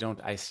minute, why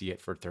don't I see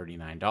it for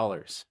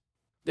 $39?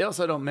 They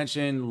also don't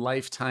mention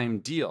lifetime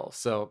deal.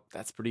 So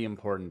that's pretty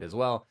important as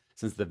well,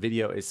 since the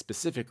video is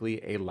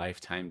specifically a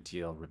lifetime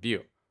deal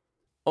review.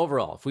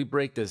 Overall, if we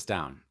break this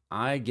down,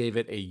 I gave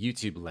it a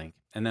YouTube link,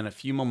 and then a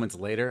few moments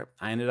later,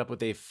 I ended up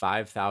with a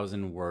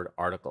 5,000 word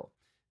article.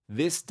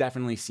 This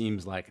definitely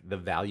seems like the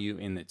value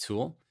in the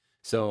tool.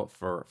 So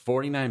for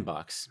 49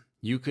 bucks,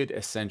 you could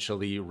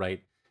essentially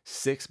write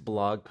 6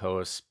 blog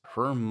posts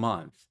per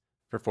month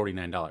for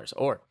 $49.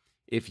 Or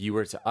if you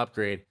were to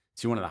upgrade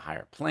to one of the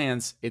higher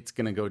plans, it's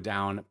going to go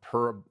down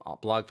per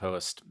blog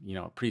post,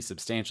 pretty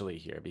substantially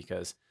here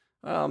because,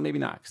 well, maybe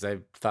not, because I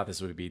thought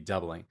this would be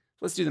doubling.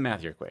 Let's do the math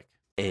here quick.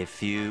 A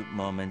few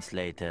moments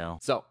later.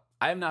 So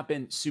I have not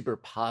been super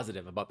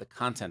positive about the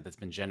content that's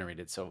been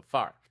generated so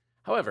far.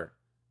 However,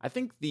 I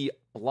think the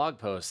blog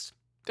post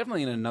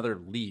definitely in another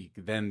league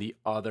than the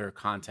other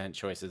content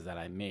choices that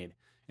I made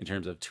in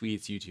terms of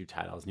tweets, YouTube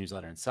titles,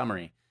 newsletter, and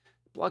summary.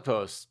 Blog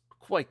posts,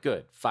 quite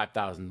good.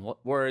 5,000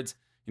 words.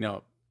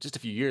 Just a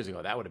few years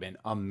ago, that would have been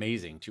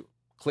amazing to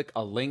click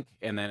a link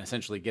and then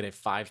essentially get a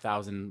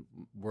 5,000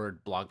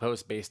 word blog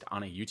post based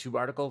on a YouTube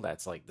article.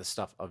 That's like the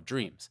stuff of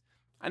dreams.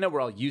 I know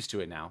we're all used to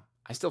it now.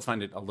 I still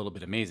find it a little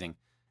bit amazing.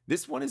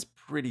 This one is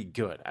pretty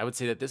good. I would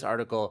say that this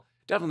article,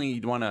 definitely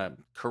you'd want to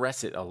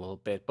caress it a little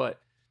bit,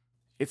 but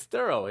it's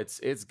thorough. It's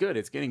good.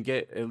 It's going to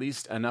get at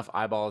least enough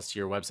eyeballs to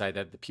your website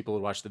that the people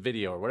would watch the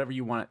video or whatever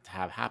you want it to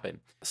have happen.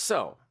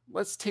 So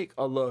let's take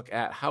a look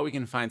at how we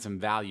can find some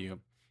value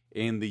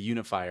in the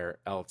Unifire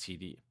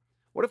LTD.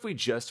 What if we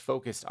just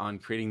focused on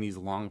creating these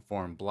long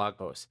form blog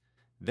posts?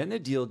 Then the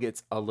deal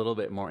gets a little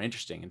bit more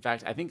interesting. In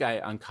fact, I think I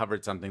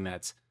uncovered something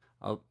that's,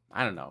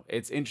 I don't know,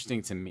 it's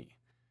interesting to me.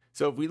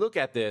 So if we look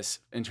at this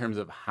in terms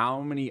of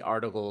how many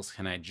articles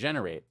can I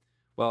generate?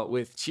 Well,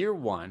 with tier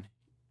 1,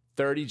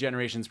 30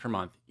 generations per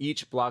month,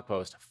 each blog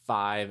post,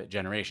 5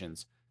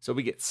 generations. So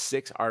we get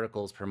 6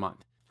 articles per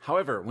month.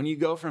 However, when you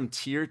go from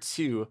tier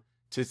 2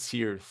 to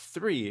tier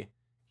 3,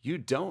 you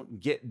don't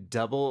get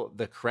double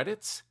the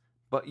credits,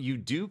 but you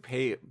do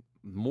pay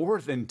more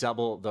than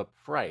double the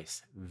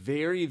price.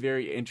 Very,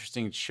 very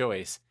interesting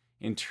choice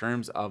in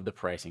terms of the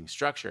pricing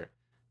structure.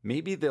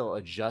 Maybe they'll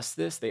adjust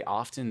this. They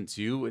often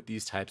do with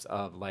these types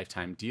of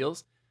lifetime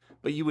deals,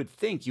 but you would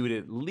think you would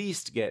at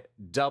least get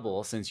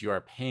double since you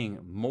are paying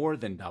more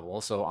than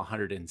double, so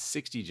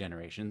 160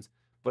 generations.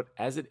 But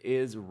as it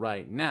is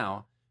right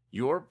now,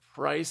 your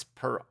price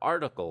per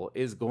article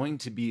is going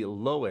to be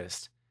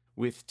lowest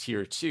with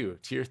tier 2.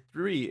 Tier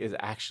 3 is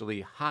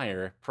actually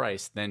higher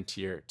price than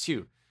tier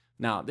 2.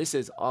 Now, this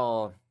is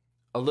all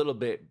a little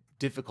bit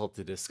difficult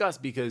to discuss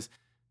because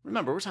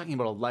remember, we're talking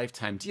about a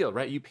lifetime deal,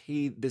 right? You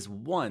pay this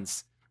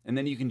once and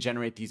then you can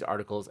generate these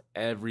articles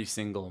every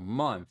single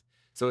month.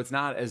 So it's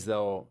not as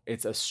though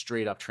it's a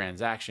straight up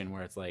transaction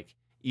where it's like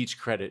each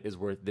credit is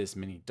worth this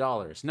many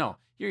dollars. No,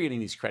 you're getting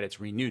these credits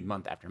renewed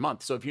month after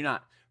month. So if you're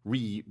not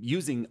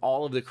reusing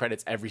all of the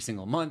credits every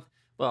single month,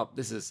 well,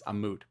 this is a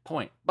moot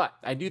point. But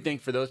I do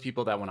think for those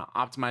people that want to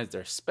optimize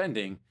their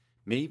spending,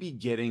 maybe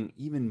getting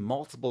even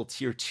multiple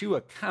tier 2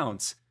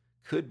 accounts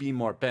could be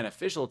more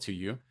beneficial to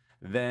you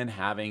than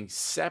having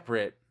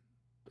separate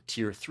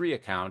tier 3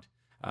 account.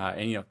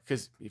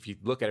 Because if you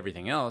look at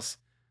everything else,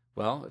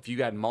 well, if you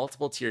got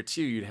multiple tier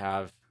 2, you'd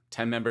have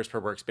 10 members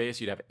per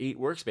workspace, you'd have 8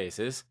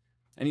 workspaces,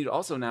 and you'd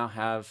also now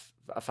have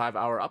a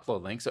 5-hour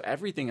upload link. So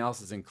everything else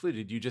is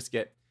included. You just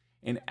get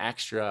an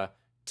extra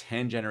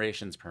 10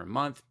 generations per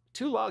month,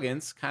 2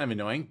 logins, kind of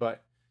annoying,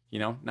 but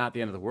not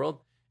the end of the world.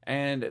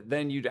 And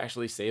then you'd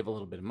actually save a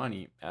little bit of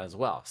money as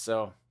well.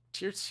 So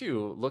tier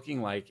 2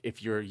 looking like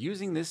if you're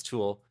using this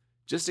tool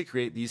just to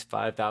create these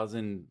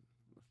 5,000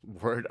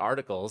 word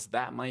articles,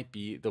 that might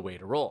be the way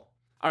to roll.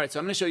 All right, so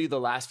I'm going to show you the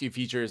last few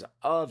features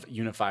of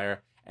Unifire,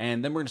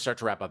 and then we're going to start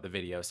to wrap up the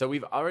video. So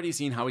we've already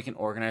seen how we can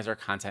organize our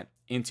content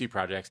into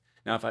projects.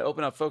 Now, if I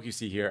open up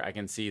FocusU here, I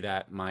can see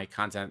that my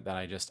content that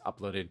I just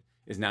uploaded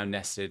is now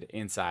nested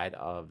inside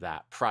of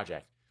that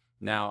project.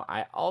 Now,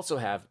 I also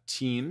have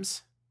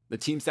teams. The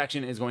team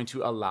section is going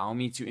to allow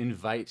me to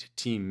invite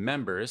team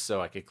members.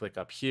 So I could click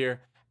up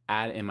here,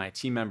 add in my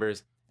team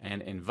members,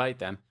 and invite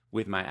them.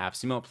 With my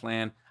AppSumo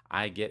plan,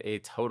 I get a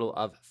total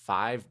of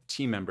 5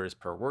 team members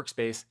per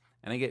workspace,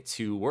 and I get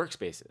 2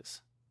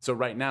 workspaces. So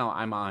right now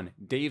I'm on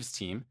Dave's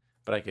team,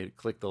 but I could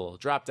click the little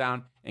drop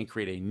down and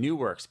create a new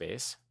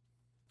workspace.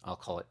 I'll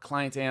call it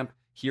Client Amp.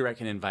 Here I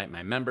can invite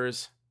my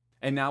members.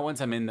 And now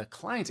once I'm in the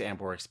Client Amp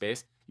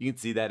workspace, you can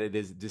see that it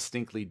is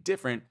distinctly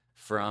different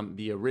from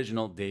the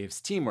original Dave's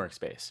team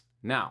workspace.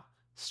 Now,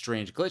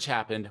 strange glitch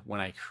happened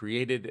when I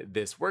created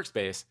this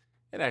workspace.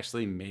 It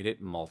actually made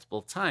it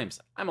multiple times.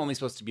 I'm only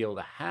supposed to be able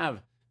to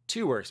have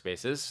 2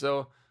 workspaces,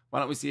 so why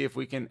don't we see if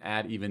we can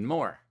add even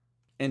more?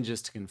 And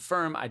just to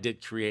confirm, I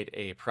did create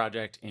a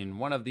project in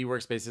one of the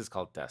workspaces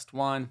called Test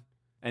 1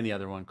 and the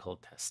other one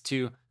called Test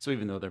 2. So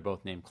even though they're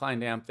both named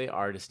ClientAmp, they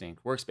are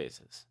distinct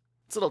workspaces.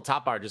 This little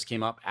top bar just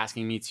came up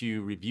asking me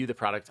to review the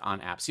product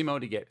on AppSumo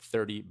to get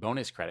 30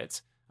 bonus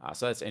credits.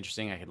 So that's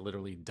interesting. I could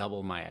literally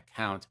double my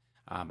account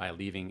by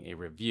leaving a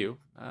review.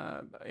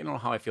 I don't know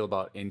how I feel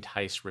about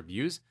entice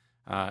reviews.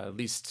 At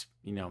least,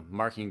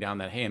 marking down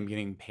that, hey, I'm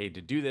getting paid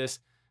to do this.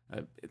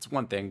 It's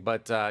one thing,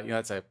 but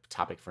that's a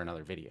topic for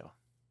another video.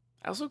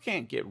 I also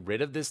can't get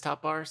rid of this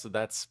top bar, so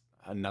that's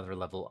another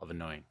level of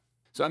annoying.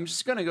 So I'm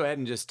just gonna go ahead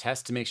and just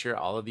test to make sure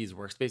all of these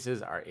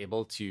workspaces are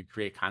able to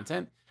create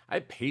content.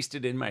 I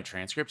pasted in my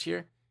transcript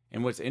here,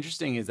 and what's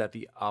interesting is that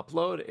the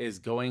upload is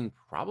going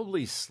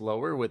probably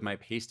slower with my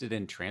pasted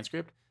in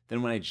transcript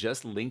than when I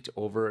just linked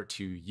over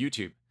to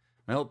YouTube.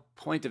 My whole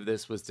point of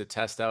this was to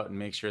test out and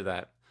make sure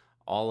that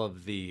all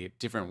of the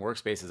different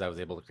workspaces I was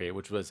able to create,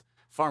 which was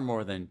far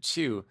more than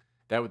 2,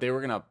 that they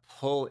were gonna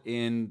pull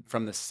in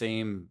from the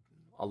same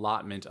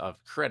allotment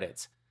of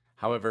credits.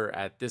 However,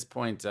 at this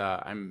point,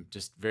 I'm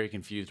just very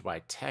confused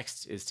why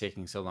text is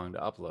taking so long to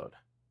upload.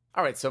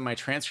 All right, so my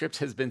transcript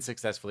has been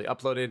successfully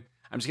uploaded.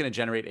 I'm just gonna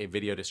generate a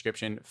video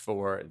description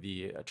for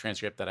the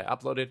transcript that I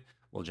uploaded.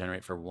 We'll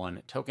generate for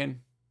 1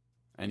 token.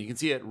 And you can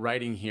see it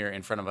writing here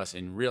in front of us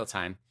in real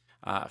time.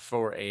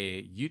 For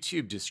a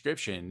YouTube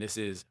description, this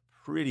is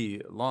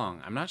pretty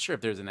long. I'm not sure if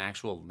there's an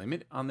actual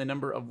limit on the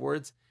number of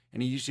words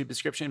in a YouTube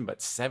description,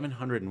 but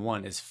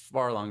 701 is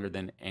far longer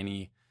than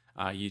any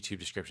YouTube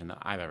description that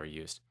I've ever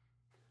used.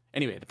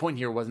 Anyway, the point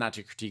here was not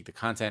to critique the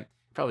content,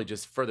 probably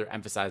just further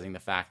emphasizing the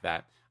fact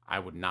that I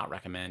would not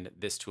recommend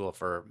this tool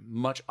for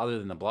much other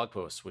than the blog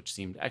posts, which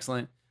seemed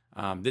excellent.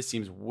 This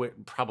seems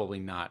probably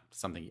not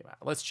something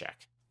let's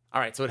check.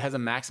 All right, so it has a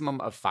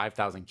maximum of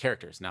 5,000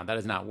 characters. Now that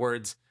is not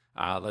words.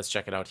 Let's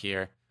check it out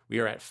here. We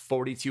are at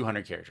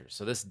 4,200 characters.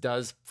 So this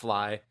does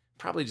fly,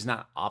 probably just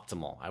not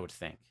optimal, I would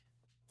think.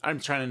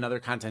 I'm trying another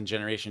content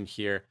generation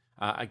here.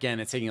 Again,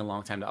 it's taking a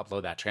long time to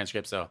upload that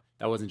transcript, so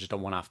that wasn't just a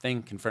one-off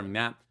thing. Confirming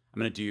that, I'm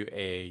going to do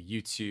a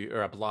YouTube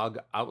or a blog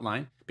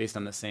outline based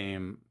on the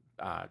same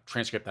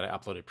transcript that I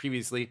uploaded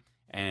previously.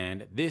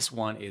 And this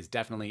one is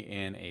definitely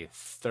in a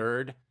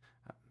third,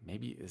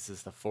 maybe this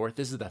is the 4th.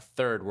 This is the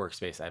 3rd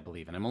workspace, I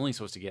believe. And I'm only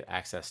supposed to get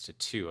access to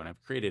 2, and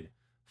I've created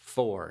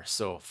 4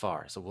 so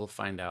far. So we'll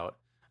find out,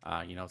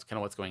 it's kind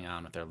of what's going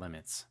on with their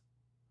limits.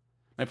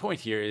 My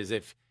point here is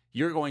if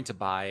you're going to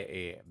buy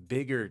a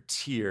bigger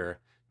tier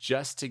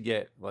just to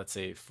get, let's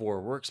say,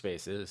 4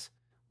 workspaces,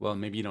 well,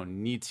 maybe you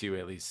don't need to,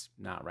 at least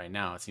not right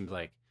now. It seems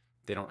like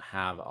they don't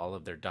have all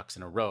of their ducks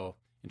in a row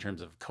in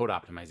terms of code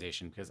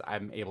optimization because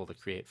I'm able to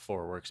create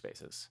 4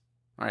 workspaces.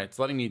 All right, it's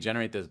letting me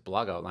generate this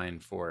blog outline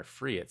for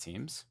free, it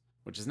seems,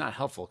 which is not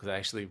helpful because I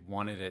actually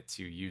wanted it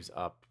to use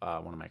up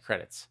one of my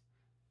credits.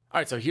 All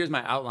right, so here's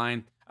my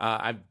outline.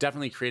 I've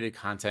definitely created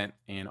content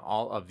in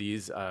all of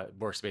these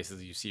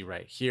workspaces you see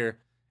right here.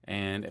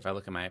 And if I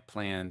look at my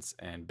plans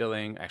and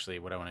billing, actually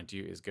what I want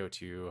to do is go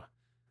to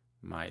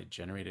my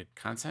generated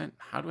content.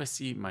 How do I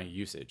see my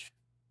usage?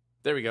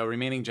 There we go.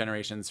 Remaining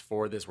generations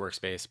for this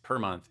workspace per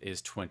month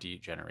is 20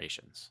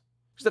 generations.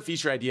 Just a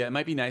feature idea. It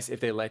might be nice if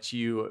they let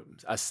you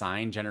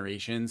assign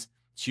generations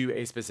to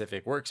a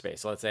specific workspace.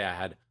 So let's say I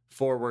had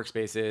 4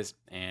 workspaces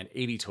and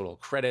 80 total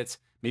credits.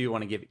 Maybe I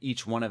want to give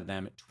each one of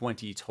them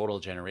 20 total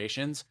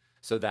generations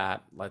so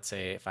that, let's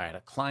say if I had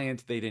a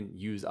client, they didn't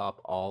use up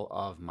all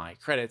of my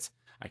credits.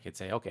 I could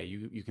say, okay,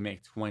 you can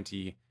make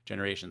 20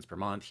 generations per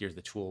month. Here's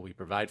the tool we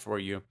provide for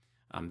you.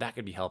 That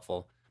could be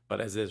helpful.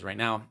 But as it is right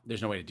now,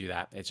 there's no way to do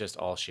that. It's just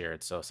all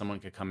shared. So someone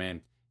could come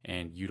in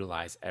and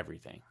utilize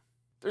everything.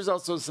 There's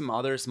also some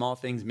other small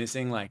things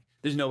missing. Like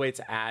there's no way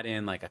to add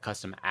in like a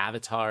custom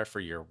avatar for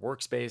your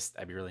workspace.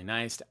 That'd be really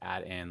nice to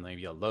add in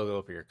maybe a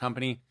logo for your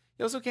company.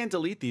 You also can't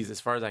delete these as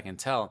far as I can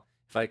tell.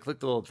 If I click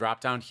the little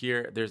drop down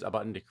here, there's a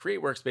button to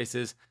create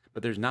workspaces,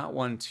 but there's not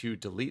one to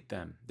delete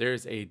them.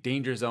 There's a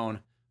danger zone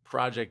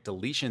project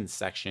deletion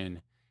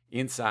section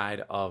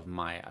inside of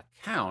my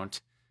account,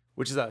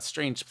 which is a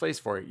strange place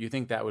for it. You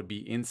think that would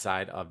be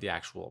inside of the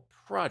actual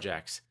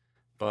projects,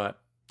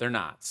 but they're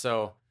not.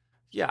 So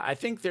yeah, I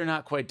think they're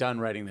not quite done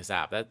writing this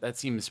app. That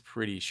seems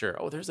pretty sure.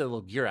 Oh, there's a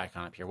little gear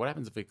icon up here. What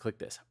happens if we click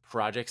this?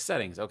 Project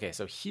settings. Okay,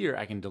 so here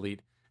I can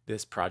delete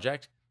this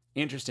project.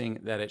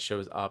 Interesting that it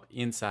shows up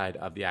inside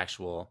of the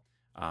actual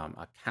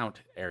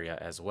account area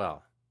as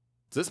well.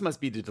 So this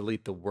must be to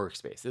delete the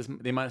workspace.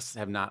 They must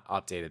have not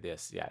updated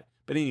this yet.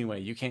 But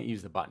anyway, you can't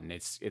use the button.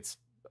 It's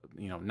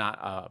not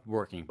a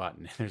working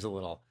button. There's a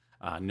little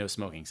no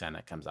smoking sign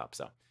that comes up.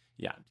 So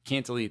yeah,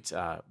 can't delete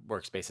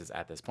workspaces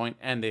at this point,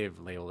 and they've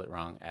labeled it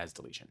wrong as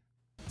deletion.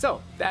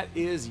 So that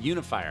is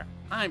Unifire.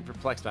 I'm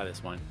perplexed by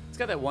this one. It's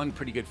got that one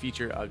pretty good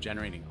feature of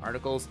generating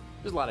articles.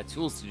 There's a lot of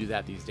tools to do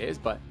that these days,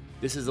 but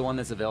this is the one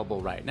that's available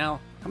right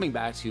now. Coming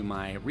back to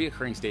my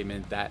reoccurring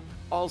statement that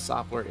all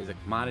software is a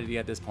commodity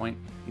at this point,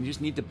 and you just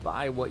need to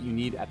buy what you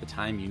need at the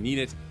time you need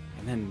it,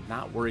 and then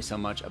not worry so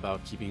much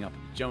about keeping up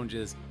with the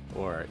Joneses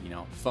or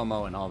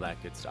FOMO and all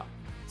that good stuff.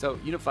 So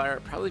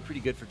Unifire, probably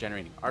pretty good for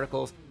generating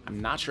articles. I'm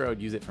not sure I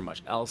would use it for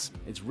much else.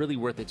 It's really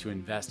worth it to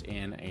invest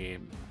in a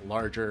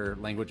larger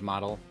language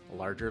model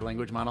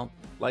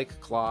like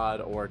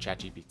Claude or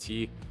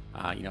ChatGPT,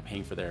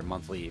 paying for their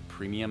monthly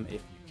premium if you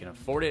can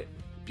afford it,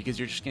 because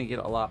you're just gonna get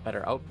a lot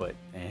better output,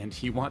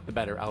 and you want the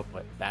better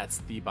output. That's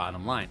the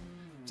bottom line.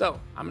 So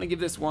I'm gonna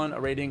give this one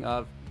a rating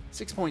of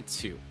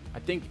 6.2. I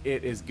think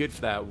it is good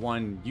for that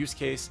one use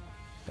case.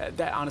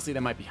 That honestly,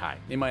 that might be high.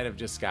 They might have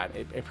just got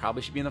it. It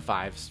probably should be in the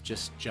 5s,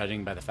 just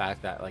judging by the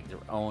fact that like their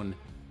own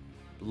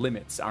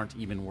limits aren't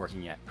even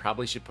working yet.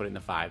 Probably should put it in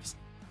the 5s.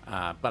 But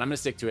I'm gonna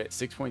stick to it.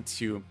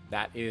 6.2.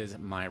 That is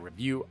my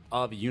review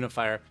of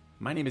Unifire.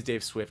 My name is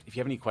Dave Swift. If you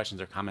have any questions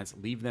or comments,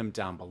 leave them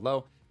down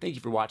below. Thank you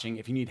for watching.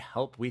 If you need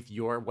help with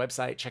your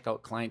website, check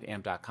out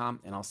clientamp.com,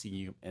 and I'll see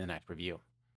you in the next review.